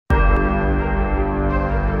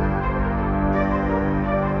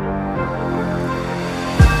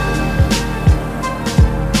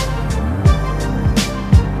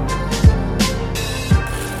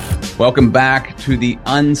Welcome back to the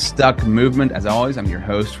Unstuck Movement. As always, I'm your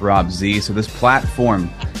host, Rob Z. So this platform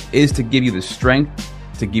is to give you the strength,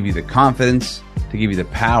 to give you the confidence, to give you the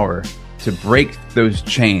power to break those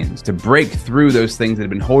chains, to break through those things that have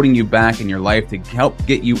been holding you back in your life, to help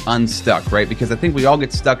get you unstuck, right? Because I think we all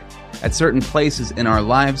get stuck at certain places in our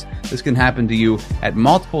lives. This can happen to you at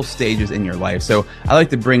multiple stages in your life. So I like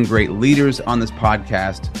to bring great leaders on this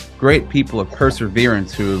podcast, great people of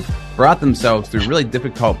perseverance who have brought themselves through really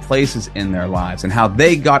difficult places in their lives and how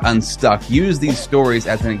they got unstuck. Use these stories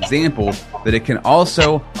as an example that it can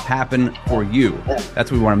also happen for you. That's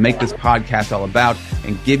what we want to make this podcast all about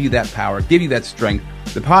and give you that power, give you that strength.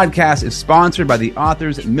 The podcast is sponsored by the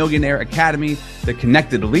Authors Millionaire Academy, the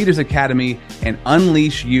Connected Leaders Academy, and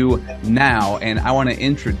Unleash You Now. And I want to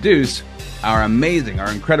introduce our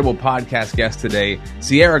incredible podcast guest today,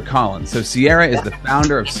 Sierra Collins. So Sierra is the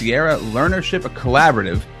founder of Sierra Learnership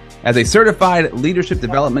Collaborative. As a certified leadership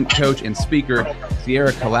development coach and speaker,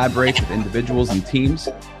 Sierra collaborates with individuals and teams,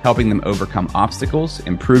 helping them overcome obstacles,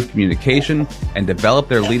 improve communication, and develop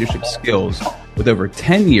their leadership skills. With over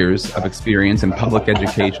 10 years of experience in public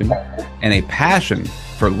education and a passion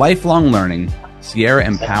for lifelong learning, Sierra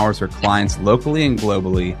empowers her clients locally and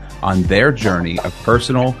globally on their journey of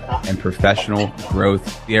personal and professional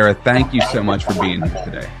growth. Sierra, thank you so much for being here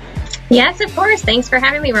today. Yes, of course. Thanks for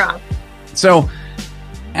having me, Rob. So,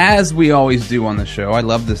 as we always do on the show, I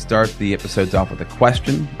love to start the episodes off with a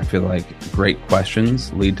question. I feel like great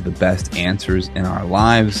questions lead to the best answers in our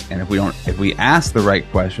lives. And if we ask the right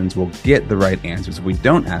questions, we'll get the right answers. If we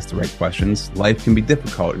don't ask the right questions, life can be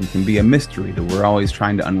difficult and can be a mystery that we're always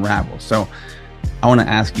trying to unravel. So I want to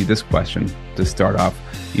ask you this question to start off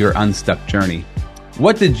your unstuck journey.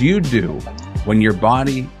 What did you do when your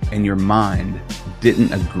body and your mind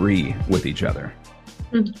didn't agree with each other?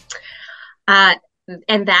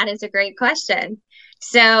 And that is a great question.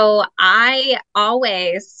 So I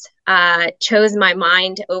always chose my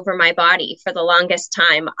mind over my body for the longest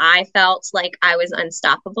time. I felt like I was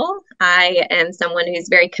unstoppable. I am someone who's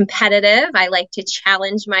very competitive. I like to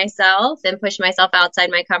challenge myself and push myself outside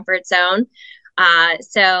my comfort zone.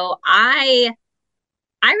 So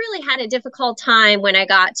I really had a difficult time when I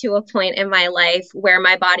got to a point in my life where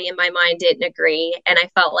my body and my mind didn't agree. And I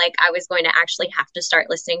felt like I was going to actually have to start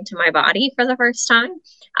listening to my body for the first time.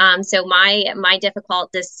 So my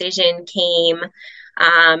difficult decision came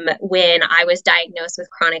when I was diagnosed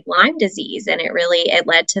with chronic Lyme disease. And it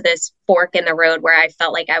led to this fork in the road where I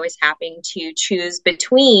felt like I was having to choose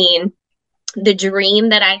between the dream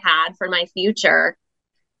that I had for my future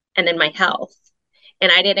and then my health.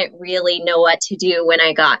 And I didn't really know what to do when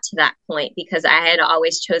I got to that point because I had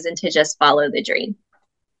always chosen to just follow the dream.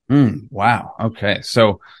 Wow. Okay.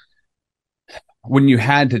 So when you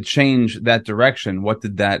had to change that direction, what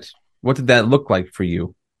did that look like for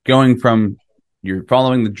you? Going from you're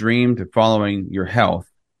following the dream to following your health.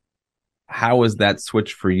 How was that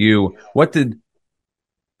switch for you? What kind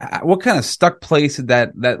of stuck place did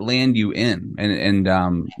that land you in? And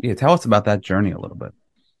tell us about that journey a little bit.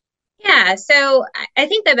 Yeah, so I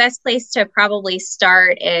think the best place to probably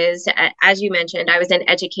start is, as you mentioned, I was an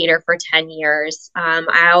educator for 10 years.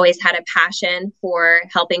 I always had a passion for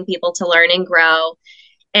helping people to learn and grow.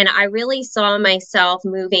 And I really saw myself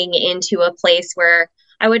moving into a place where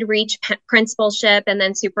I would reach principalship and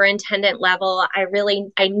then superintendent level. I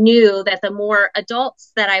knew that the more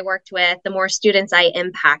adults that I worked with, the more students I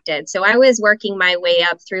impacted. So I was working my way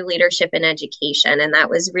up through leadership and education, and that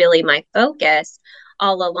was really my focus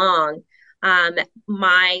all along.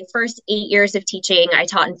 My first 8 years of teaching, I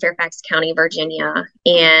taught in Fairfax County, Virginia,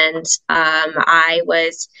 and I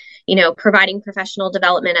was, providing professional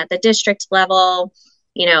development at the district level,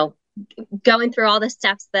 going through all the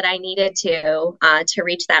steps that I needed to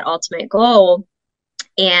reach that ultimate goal.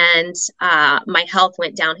 And my health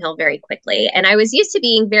went downhill very quickly. And I was used to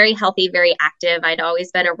being very healthy, very active. I'd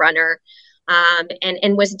always been a runner,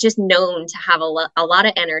 and was just known to have a lot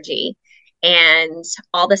of energy. And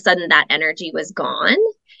all of a sudden that energy was gone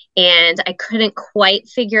and I couldn't quite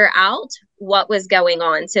figure out what was going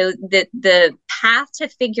on. So the path to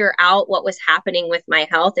figure out what was happening with my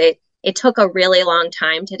health, it took a really long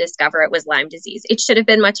time to discover it was Lyme disease. It should have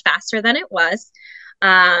been much faster than it was.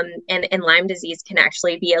 And Lyme disease can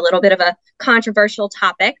actually be a little bit of a controversial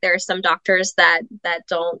topic. There are some doctors that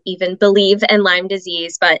don't even believe in Lyme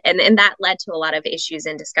disease, and that led to a lot of issues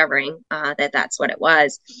in discovering that that's what it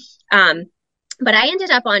was. But I ended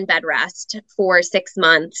up on bed rest for 6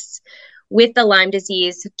 months with the Lyme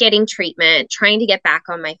disease, getting treatment, trying to get back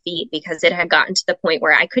on my feet because it had gotten to the point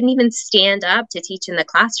where I couldn't even stand up to teach in the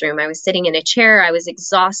classroom. I was sitting in a chair. I was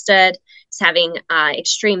exhausted, was having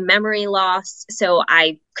extreme memory loss. So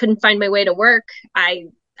I couldn't find my way to work. I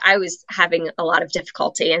was having a lot of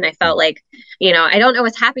difficulty, and I felt like, I don't know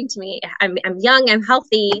what's happening to me. I'm young, I'm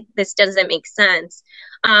healthy. This doesn't make sense.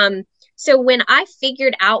 So when I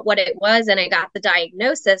figured out what it was and I got the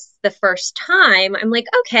diagnosis the first time, I'm like,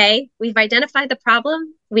 okay, we've identified the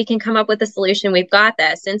problem. We can come up with a solution. We've got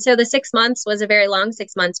this. And so the 6 months was a very long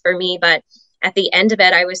 6 months for me. But at the end of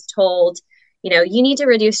it, I was told, you need to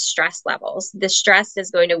reduce stress levels. The stress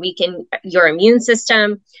is going to weaken your immune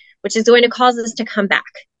system, which is going to cause us to come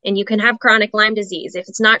back. And you can have chronic Lyme disease. If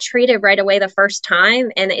it's not treated right away the first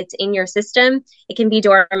time and it's in your system, it can be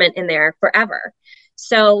dormant in there forever.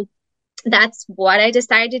 So that's what I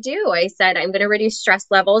decided to do. I said, I'm going to reduce stress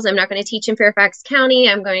levels. I'm not going to teach in Fairfax County.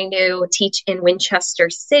 I'm going to teach in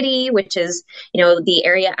Winchester City, which is, the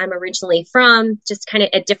area I'm originally from, just kind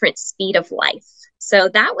of a different speed of life. So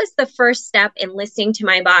that was the first step in listening to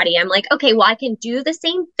my body. I'm like, okay, well, I can do the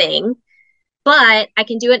same thing, but I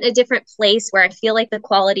can do it in a different place where I feel like the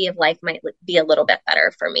quality of life might be a little bit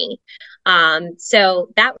better for me.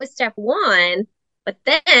 So that was step one. But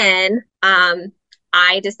then,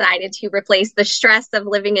 I decided to replace the stress of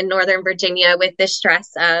living in Northern Virginia with the stress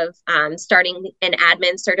of starting an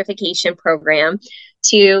admin certification program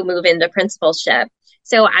to move into principalship.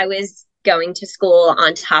 So I was going to school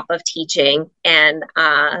on top of teaching, and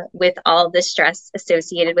with all the stress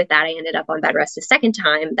associated with that, I ended up on bed rest a second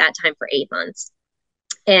time, that time for 8 months.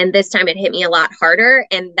 And this time it hit me a lot harder.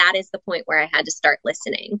 And that is the point where I had to start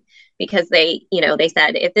listening, because they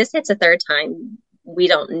said, if this hits a third time, we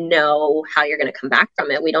don't know how you're going to come back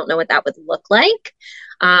from it. We don't know what that would look like.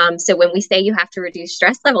 So when we say you have to reduce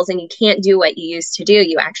stress levels and you can't do what you used to do,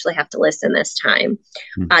 you actually have to listen this time.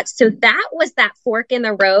 So that was that fork in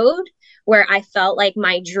the road where I felt like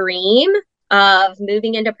my dream of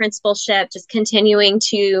moving into principalship, just continuing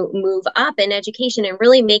to move up in education and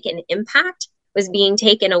really make an impact, was being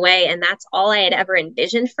taken away. And that's all I had ever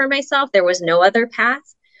envisioned for myself. There was no other path.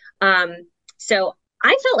 So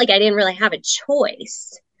I felt like I didn't really have a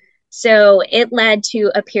choice. So it led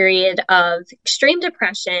to a period of extreme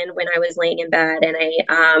depression when I was laying in bed, and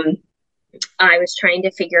I was trying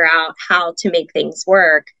to figure out how to make things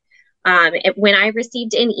work. When I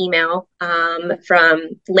received an email from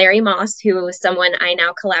Larry Moss, who is someone I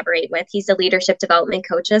now collaborate with, he's a leadership development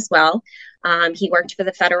coach as well. He worked for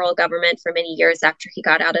the federal government for many years after he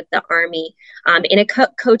got out of the Army in a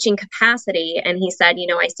coaching capacity. And he said,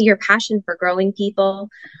 I see your passion for growing people.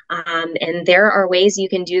 And there are ways you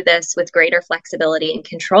can do this with greater flexibility and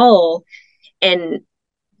control. And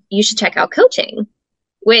you should check out coaching,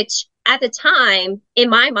 which at the time, in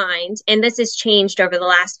my mind, and this has changed over the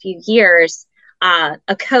last few years,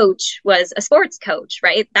 a coach was a sports coach,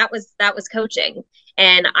 right? That was coaching.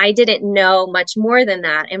 And I didn't know much more than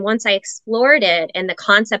that. And once I explored it and the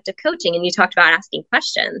concept of coaching, and you talked about asking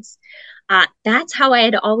questions, that's how I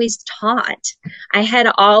had always taught. I had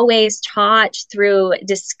always taught through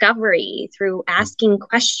discovery, through asking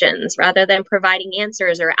questions rather than providing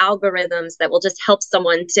answers or algorithms that will just help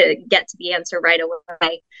someone to get to the answer right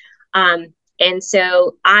away. And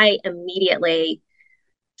so I immediately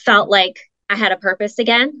felt like I had a purpose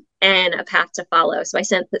again and a path to follow. So I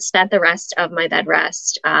spent the rest of my bed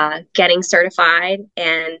rest getting certified,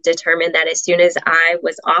 and determined that as soon as I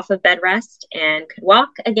was off of bed rest and could walk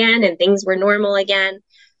again and things were normal again,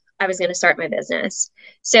 I was going to start my business.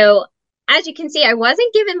 So as you can see, I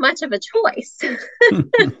wasn't given much of a choice.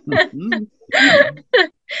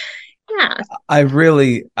 Yeah.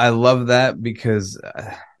 I love that, because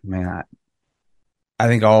man, I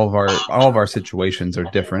think all of our situations are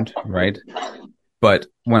different, right? But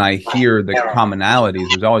when I hear the commonalities,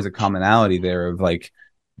 there's always a commonality there of like,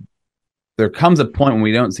 there comes a point when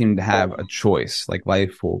we don't seem to have a choice. Like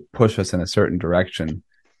life will push us in a certain direction,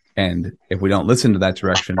 and if we don't listen to that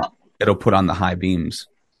direction, it'll put on the high beams,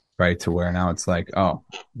 right? To where now it's like, oh,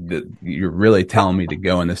 you're really telling me to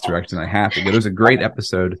go in this direction. I have to. There was a great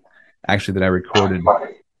episode actually that I recorded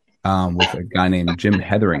with a guy named Jim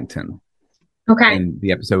Hetherington. Okay. And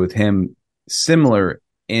the episode with him, similar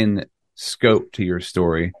in scope to your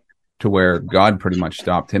story, to where God pretty much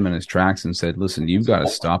stopped him in his tracks and said, listen, you've got to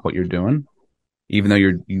stop what you're doing, even though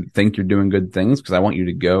you think you're doing good things, because I want you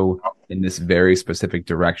to go in this very specific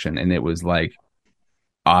direction. And it was like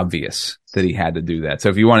obvious that he had to do that. So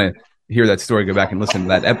if you want to hear that story, go back and listen to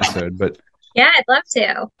that episode. But yeah, I'd love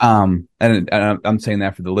to. And I'm saying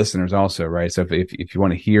that for the listeners also, right? So if you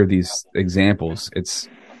want to hear these examples, it's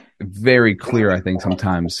very clear, I think,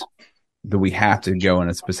 sometimes that we have to go in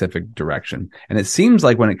a specific direction. And it seems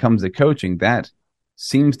like when it comes to coaching, that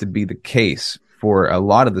seems to be the case for a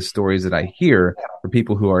lot of the stories that I hear for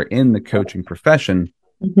people who are in the coaching profession,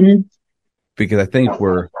 because I think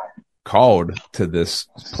we're called to this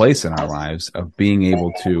place in our lives of being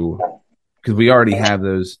able to, because we already have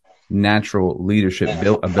those natural leadership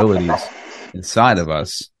abilities inside of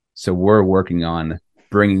us. So we're working on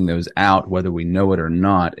bringing those out, whether we know it or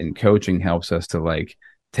not. And coaching helps us to like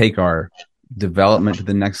take our development to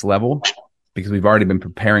the next level because we've already been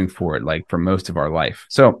preparing for it, like for most of our life.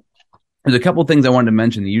 So there's a couple of things I wanted to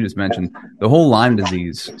mention that you just mentioned. The whole Lyme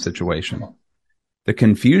disease situation, the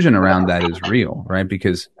confusion around that is real, right?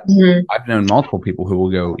 Because I've known multiple people who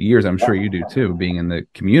will go years, I'm sure you do too, being in the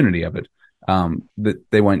community of it, that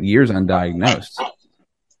they went years undiagnosed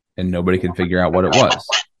and nobody could figure out what it was.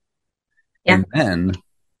 Yeah. And then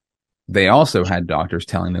they also had doctors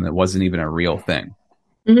telling them it wasn't even a real thing.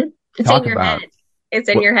 It's in your head. It's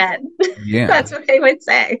in your head. Yeah. That's what they would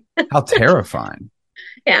say. How terrifying.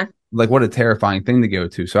 Yeah. Like what a terrifying thing to go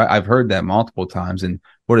to. So I've heard that multiple times, and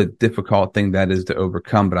what a difficult thing that is to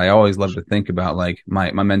overcome. But I always love to think about, like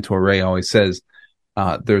my mentor Ray always says,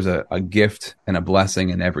 there's a gift and a blessing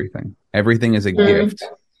in everything. Everything is a gift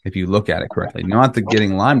if you look at it correctly. Not that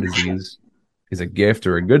getting Lyme disease is a gift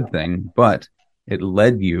or a good thing, but it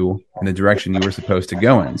led you in the direction you were supposed to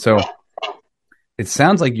go in. So it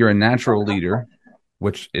sounds like you're a natural leader,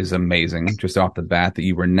 which is amazing just off the bat, that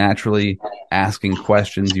you were naturally asking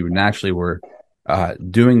questions. You naturally were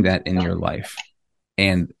doing that in your life.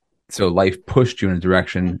 And so life pushed you in a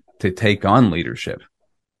direction to take on leadership,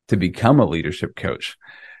 to become a leadership coach.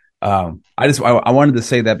 I wanted to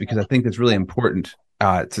say that because I think it's really important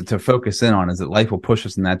to focus in on, is that life will push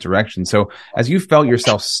us in that direction. So as you felt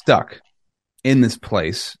yourself stuck in this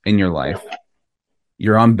place in your life,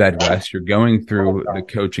 you're on bed rest, you're going through the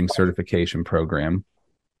coaching certification program.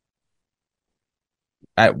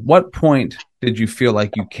 At what point did you feel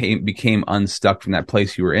like you became unstuck from that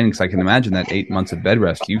place you were in? Because I can imagine that 8 months of bed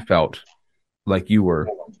rest, you felt like you were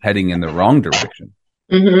heading in the wrong direction.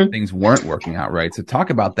 Things weren't working out right. So talk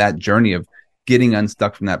about that journey of getting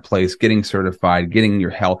unstuck from that place, getting certified, getting your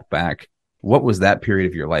health back. What was that period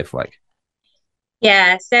of your life like?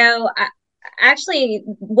 Yeah. So actually,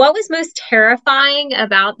 what was most terrifying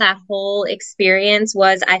about that whole experience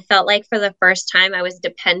was I felt like for the first time I was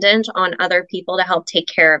dependent on other people to help take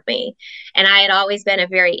care of me. And I had always been a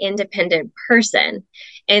very independent person.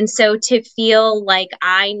 And so to feel like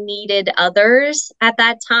I needed others at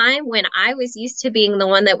that time when I was used to being the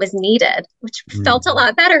one that was needed, which felt a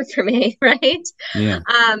lot better for me, right? Yeah.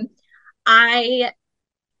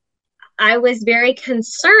 I was very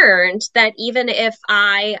concerned that even if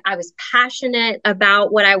I was passionate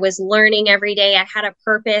about what I was learning every day, I had a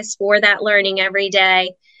purpose for that learning every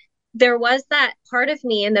day, there was that part of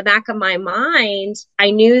me in the back of my mind.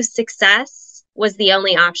 I knew success was the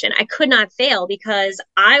only option. I could not fail because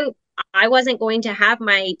I wasn't going to have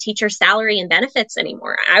my teacher salary and benefits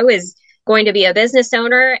anymore. I was going to be a business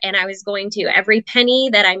owner, and I was going to, every penny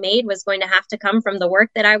that I made was going to have to come from the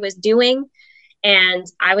work that I was doing. And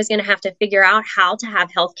I was going to have to figure out how to have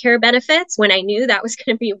healthcare benefits when I knew that was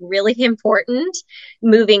going to be really important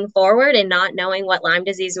moving forward, and not knowing what Lyme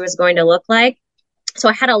disease was going to look like. So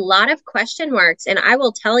I had a lot of question marks. And I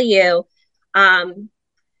will tell you, I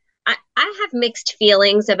have mixed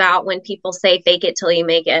feelings about when people say fake it till you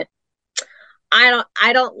make it. I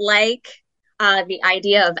don't like the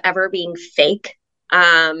idea of ever being fake.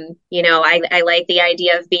 I like the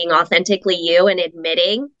idea of being authentically you and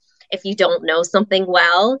admitting if you don't know something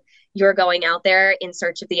well, you're going out there in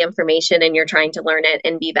search of the information and you're trying to learn it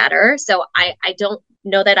and be better. So I don't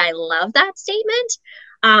know that I love that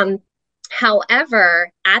statement.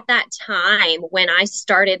 However, at that time when I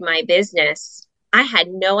started my business, I had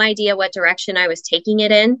no idea what direction I was taking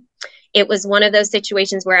it in. It was one of those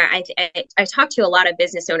situations where I talked to a lot of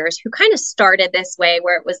business owners who kind of started this way,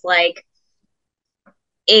 where it was like,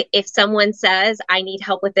 if someone says, I need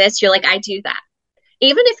help with this, you're like, I do that.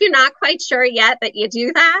 Even if you're not quite sure yet that you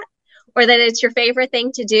do that, or that it's your favorite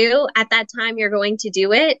thing to do, at that time you're going to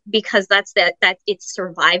do it because that it's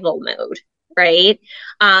survival mode, right?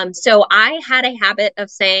 So I had a habit of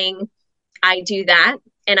saying, I do that,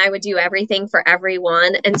 and I would do everything for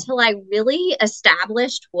everyone until I really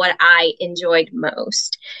established what I enjoyed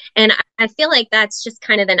most. And I feel like that's just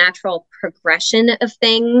kind of the natural progression of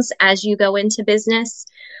things as you go into business.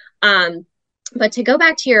 But to go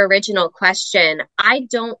back to your original question, I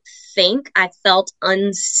don't think I felt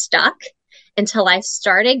unstuck until I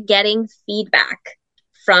started getting feedback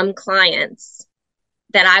from clients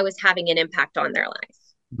that I was having an impact on their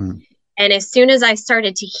life. And as soon as I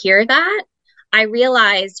started to hear that, I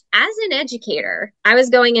realized as an educator, I was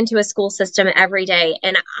going into a school system every day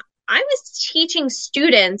and I was teaching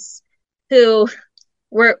students who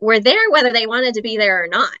were there whether they wanted to be there or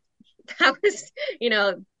not. That was,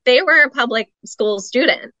 they were a public school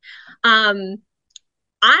student.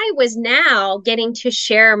 I was now getting to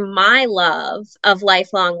share my love of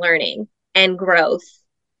lifelong learning and growth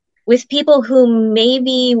with people who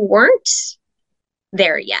maybe weren't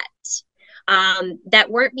there yet, that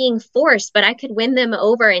weren't being forced, but I could win them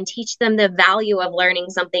over and teach them the value of learning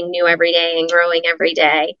something new every day and growing every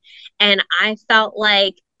day. And I felt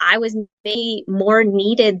like I was maybe more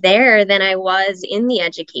needed there than I was in the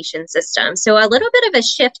education system. So a little bit of a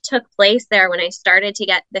shift took place there when I started to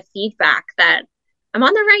get the feedback that I'm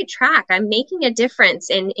on the right track. I'm making a difference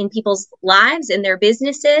in people's lives, in their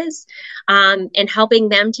businesses, and helping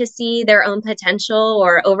them to see their own potential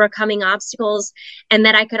or overcoming obstacles. And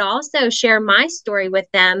that I could also share my story with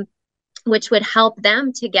them, which would help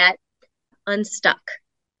them to get unstuck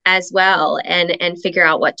as well and figure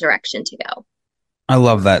out what direction to go. I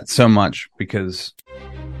love that so much because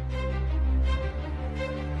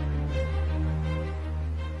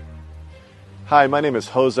Hi, my name is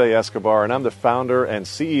Jose Escobar, and I'm the founder and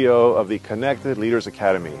CEO of the Connected Leaders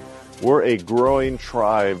Academy. We're a growing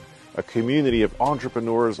tribe, a community of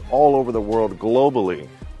entrepreneurs all over the world, globally,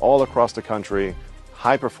 all across the country,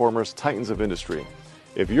 high performers, titans of industry.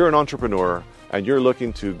 If you're an entrepreneur and you're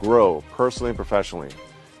looking to grow personally and professionally,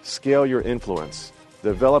 scale your influence,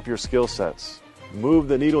 develop your skill sets, move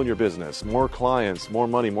the needle in your business, more clients, more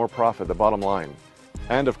money, more profit, the bottom line,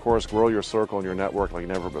 and of course, grow your circle and your network like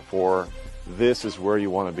never before, this is where you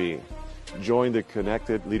want to be. Join the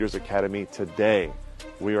Connected Leaders Academy today.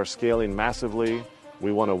 We are scaling massively.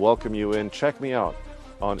 We want to welcome you in. Check me out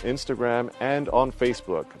on Instagram and on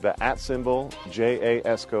Facebook, the @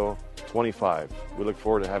 JAESCO25. We look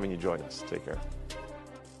forward to having you join us. Take care.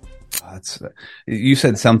 You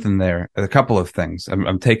said something there, a couple of things.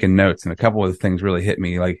 I'm taking notes, and a couple of things really hit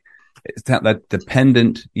me. Like, it's not that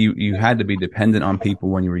dependent. You had to be dependent on people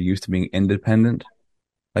when you were used to being independent.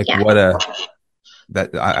 Like, yeah.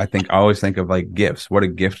 I think I always think of like gifts. What a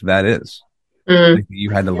gift that is. Like, you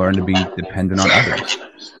had to learn to be dependent on others,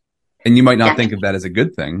 and you might not think of that as a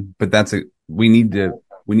good thing, but we need to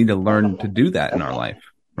learn to do that in our life,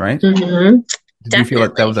 right? Mm-hmm. Did you feel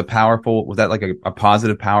like that was was that like a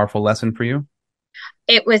positive, powerful lesson for you?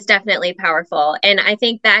 It was definitely powerful. And I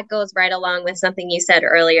think that goes right along with something you said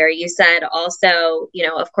earlier. You said also,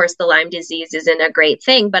 of course, the Lyme disease isn't a great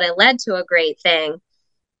thing, but it led to a great thing.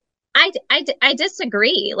 I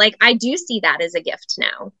disagree. Like, I do see that as a gift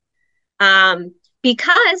now.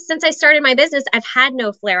 Because since I started my business, I've had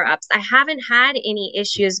no flare-ups. I haven't had any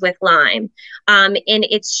issues with Lyme. And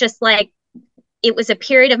it's just like, it was a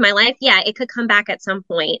period of my life. Yeah, it could come back at some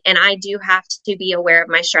point, and I do have to be aware of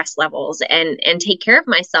my stress levels and take care of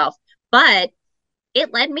myself. But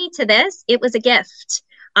it led me to this. It was a gift.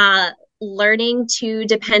 Learning to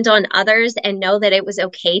depend on others and know that it was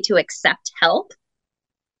okay to accept help.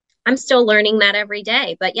 I'm still learning that every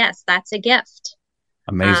day, but yes, that's a gift.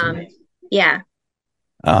 Amazing. Yeah.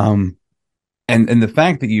 And the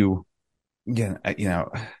fact that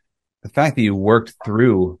the fact that you worked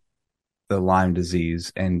through the Lyme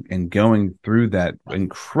disease and going through that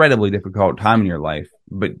incredibly difficult time in your life,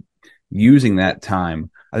 but using that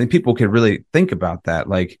time, I think people could really think about that.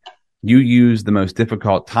 Like, you used the most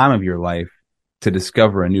difficult time of your life to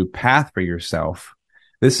discover a new path for yourself.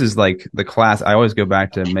 This is like the class. I always go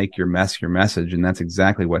back to make your mess your message. And that's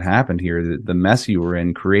exactly what happened here. The mess you were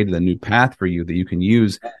in created a new path for you that you can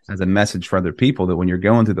use as a message for other people, that when you're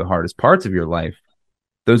going through the hardest parts of your life,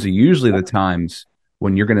 those are usually the times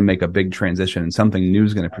when you're going to make a big transition and something new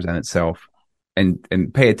is going to present itself, and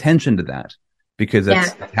pay attention to that, because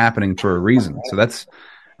it's happening for a reason. So that's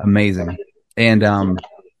amazing. And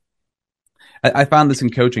I found this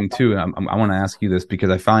in coaching too. And I want to ask you this,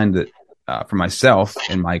 because I find that for myself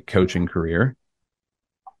in my coaching career,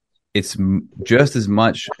 it's just as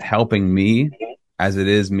much helping me as it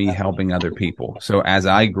is me helping other people. So as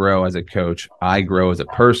I grow as a coach, I grow as a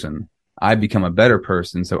person. I become a better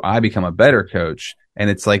person, so I become a better coach. And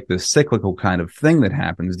it's like this cyclical kind of thing that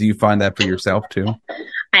happens. Do you find that for yourself too?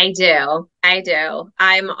 I do.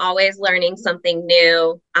 I'm always learning something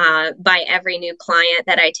new by every new client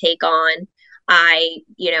that I take on. I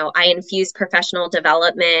infuse professional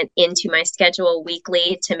development into my schedule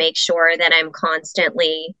weekly to make sure that I'm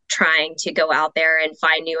constantly trying to go out there and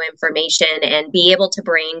find new information and be able to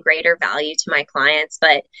bring greater value to my clients.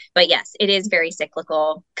 But yes, it is very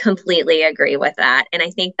cyclical. Completely agree with that. And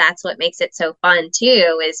I think that's what makes it so fun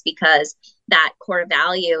too, is because that core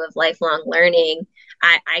value of lifelong learning,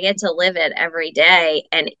 I get to live it every day,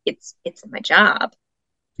 and it's my job.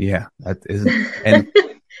 Yeah, that isn't, and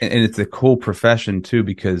it's a cool profession too,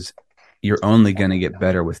 because you're only going to get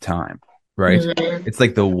better with time, right? Mm-hmm. It's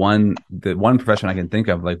like the one profession I can think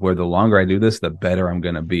of, like, where the longer I do this, the better I'm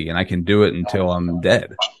going to be, and I can do it until I'm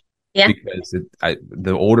dead. Yeah. Because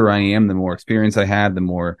the older I am, the more experience I have, the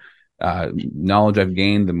more knowledge I've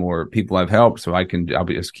gained, the more people I've helped. So I'll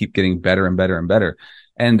just keep getting better and better and better.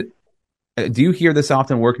 And do you hear this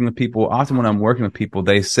often working with people? Often when I'm working with people,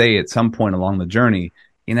 they say at some point along the journey,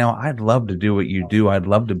 I'd love to do what you do. I'd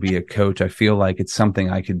love to be a coach. I feel like it's something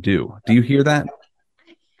I could do. Do you hear that?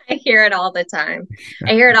 I hear it all the time.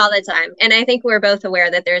 I hear it all the time. And I think we're both aware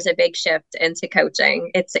that there's a big shift into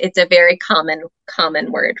coaching. It's a very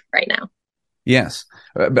common word right now. Yes.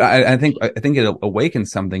 But I think it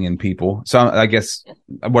awakens something in people. So I guess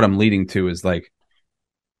what I'm leading to is, like,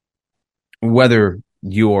 whether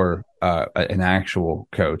you're an actual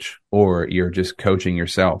coach, or you're just coaching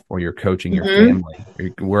yourself, or you're coaching your family,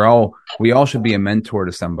 we all should be a mentor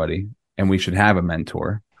to somebody, and we should have a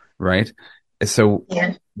mentor, right? So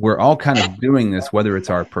we're all kind of doing this, whether it's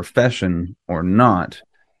our profession or not.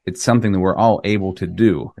 It's something that we're all able to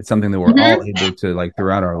do. It's something that we're all able to, like,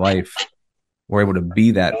 throughout our life, we're able to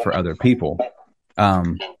be that for other people.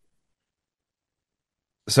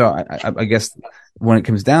 So I guess when it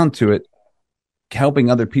comes down to it,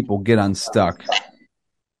 helping other people get unstuck,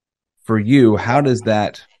 for you, how has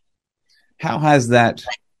that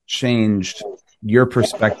changed your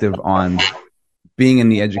perspective on being in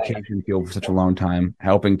the education field for such a long time,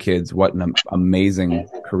 helping kids? What an amazing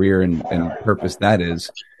career and purpose that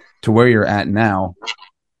is, to where you're at now.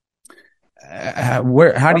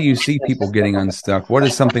 How do you see people getting unstuck? What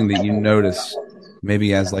is something that you notice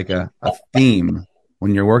maybe as like a theme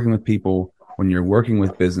when you're working with people, when you're working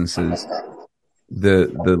with businesses,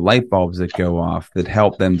 the light bulbs that go off that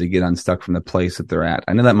help them to get unstuck from the place that they're at?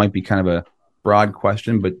 I know that might be kind of a broad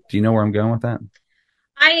question, but do you know where I'm going with that?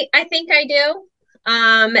 I think I do.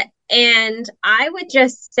 And I would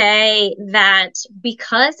just say that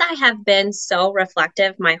because I have been so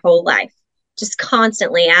reflective my whole life, just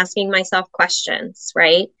constantly asking myself questions,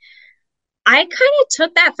 right? I kind of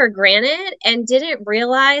took that for granted and didn't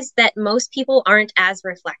realize that most people aren't as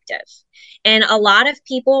reflective. And a lot of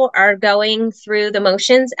people are going through the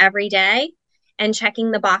motions every day and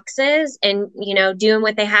checking the boxes and, doing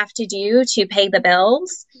what they have to do to pay the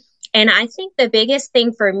bills. And I think the biggest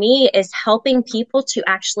thing for me is helping people to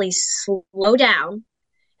actually slow down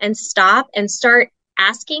and stop and start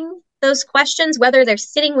asking those questions, whether they're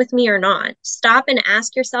sitting with me or not. Stop and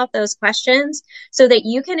ask yourself those questions so that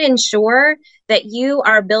you can ensure that you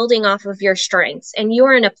are building off of your strengths and you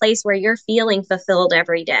are in a place where you're feeling fulfilled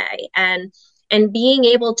every day, and being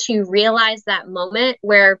able to realize that moment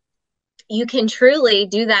where you can truly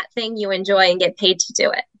do that thing you enjoy and get paid to do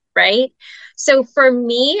it, right? So for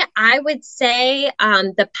me, I would say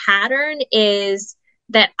the pattern is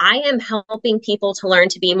that I am helping people to learn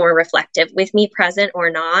to be more reflective, with me present or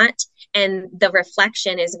not. And the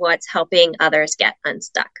reflection is what's helping others get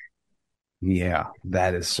unstuck. Yeah,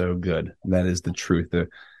 that is so good. That is the truth.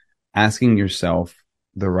 Asking yourself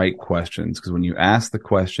the right questions, because when you ask the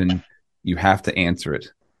question, you have to answer it,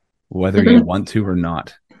 whether you want to or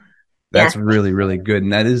not. That's really, really good.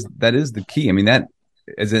 And that is the key. I mean, that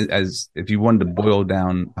as if you wanted to boil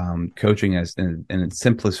down coaching as in its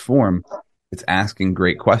simplest form, it's asking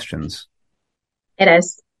great questions. It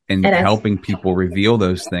is. And helping people reveal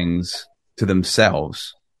those things to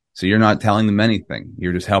themselves. So you're not telling them anything.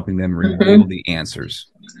 You're just helping them reveal the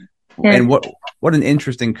answers. Yeah. And what an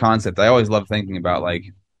interesting concept. I always love thinking about, like,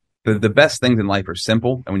 the best things in life are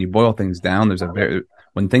simple. And when you boil things down,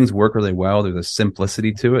 when things work really well, there's a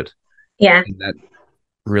simplicity to it. Yeah. And that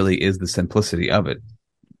really is the simplicity of it.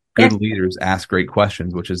 Good leaders ask great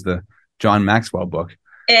questions, which is the John Maxwell book.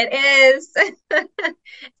 It is.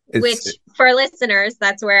 Which, for listeners,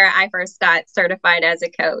 that's where I first got certified as a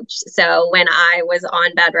coach. So when I was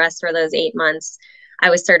on bed rest for those 8 months, I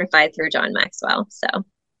was certified through John Maxwell. So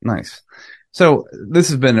nice. So this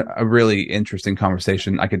has been a really interesting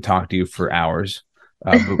conversation. I could talk to you for hours,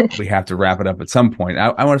 but we have to wrap it up at some point.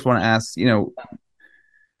 I just want to ask,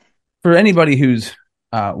 for anybody who's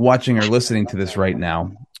watching or listening to this right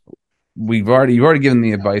now, you've already given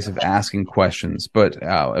the advice of asking questions, but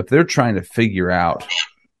if they're trying to figure out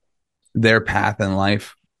their path in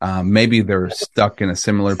life, maybe they're stuck in a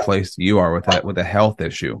similar place you are with a health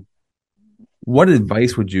issue. What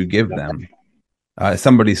advice would you give them?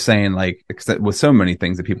 Somebody's saying, like, with so many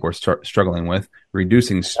things that people are struggling with,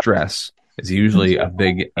 reducing stress is usually a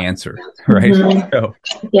big answer, right? Mm-hmm. So,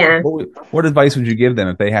 yeah. What advice would you give them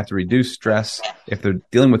if they have to reduce stress, if they're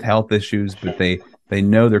dealing with health issues, but they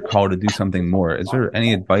know they're called to do something more? Is there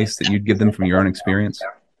any advice that you'd give them from your own experience?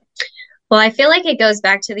 Well, I feel like it goes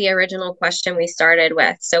back to the original question we started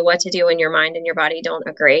with. So what to do when your mind and your body don't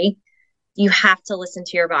agree? You have to listen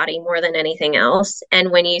to your body more than anything else.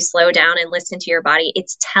 And when you slow down and listen to your body,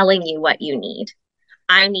 it's telling you what you need.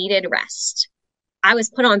 I needed rest. I was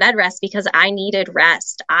put on bed rest because I needed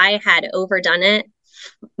rest. I had overdone it.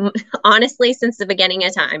 Honestly, since the beginning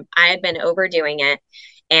of time, I had been overdoing it.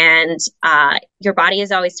 And your body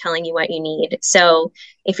is always telling you what you need. So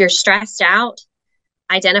if you're stressed out,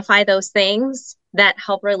 identify those things that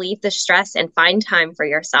help relieve the stress and find time for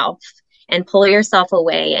yourself and pull yourself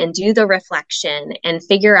away and do the reflection and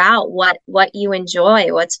figure out what you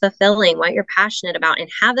enjoy, what's fulfilling, what you're passionate about, and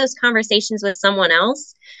have those conversations with someone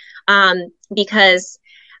else. Because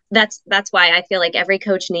that's why I feel like every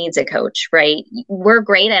coach needs a coach, right? We're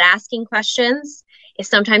great at asking questions.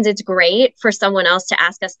 Sometimes it's great for someone else to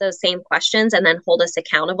ask us those same questions and then hold us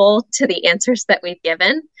accountable to the answers that we've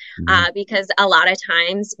given. Because a lot of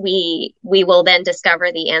times we will then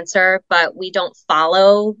discover the answer, but we don't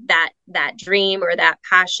follow that dream or that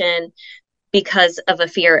passion because of a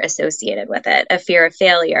fear associated with it, a fear of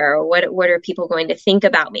failure. Or what are people going to think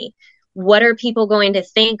about me? What are people going to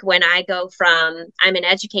think when I go from, I'm an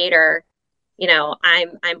educator,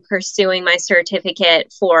 I'm pursuing my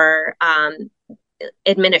certificate for,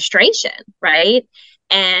 administration, right?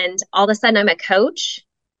 And all of a sudden I'm a coach.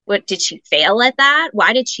 What, did she fail at that?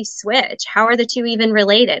 Why did she switch? How are the two even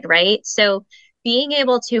related, right? So being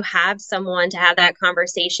able to have someone to have that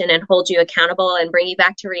conversation and hold you accountable and bring you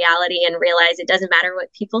back to reality and realize it doesn't matter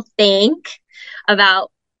what people think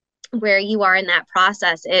about where you are in that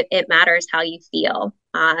process. It matters how you feel.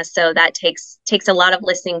 So that takes a lot of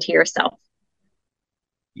listening to yourself.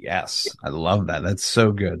 Yes, I love that. That's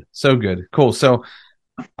so good. So good. Cool. So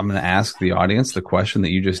I'm going to ask the audience the question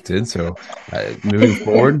that you just did. So moving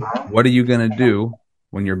forward, what are you going to do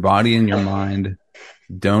when your body and your mind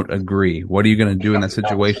don't agree? What are you going to do in that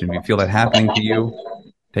situation? If you feel that happening to you,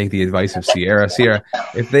 take the advice of Sierra. Sierra,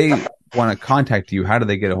 if they want to contact you, how do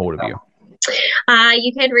they get a hold of you?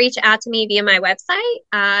 You could reach out to me via my website,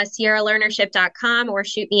 sierralearnership.com, or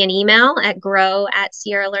shoot me an email at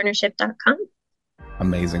grow@sierralearnership.com.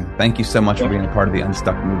 Amazing. Thank you so much for being a part of the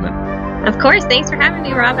Unstuck movement. Of course. Thanks for having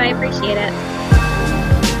me, Rob. I appreciate it.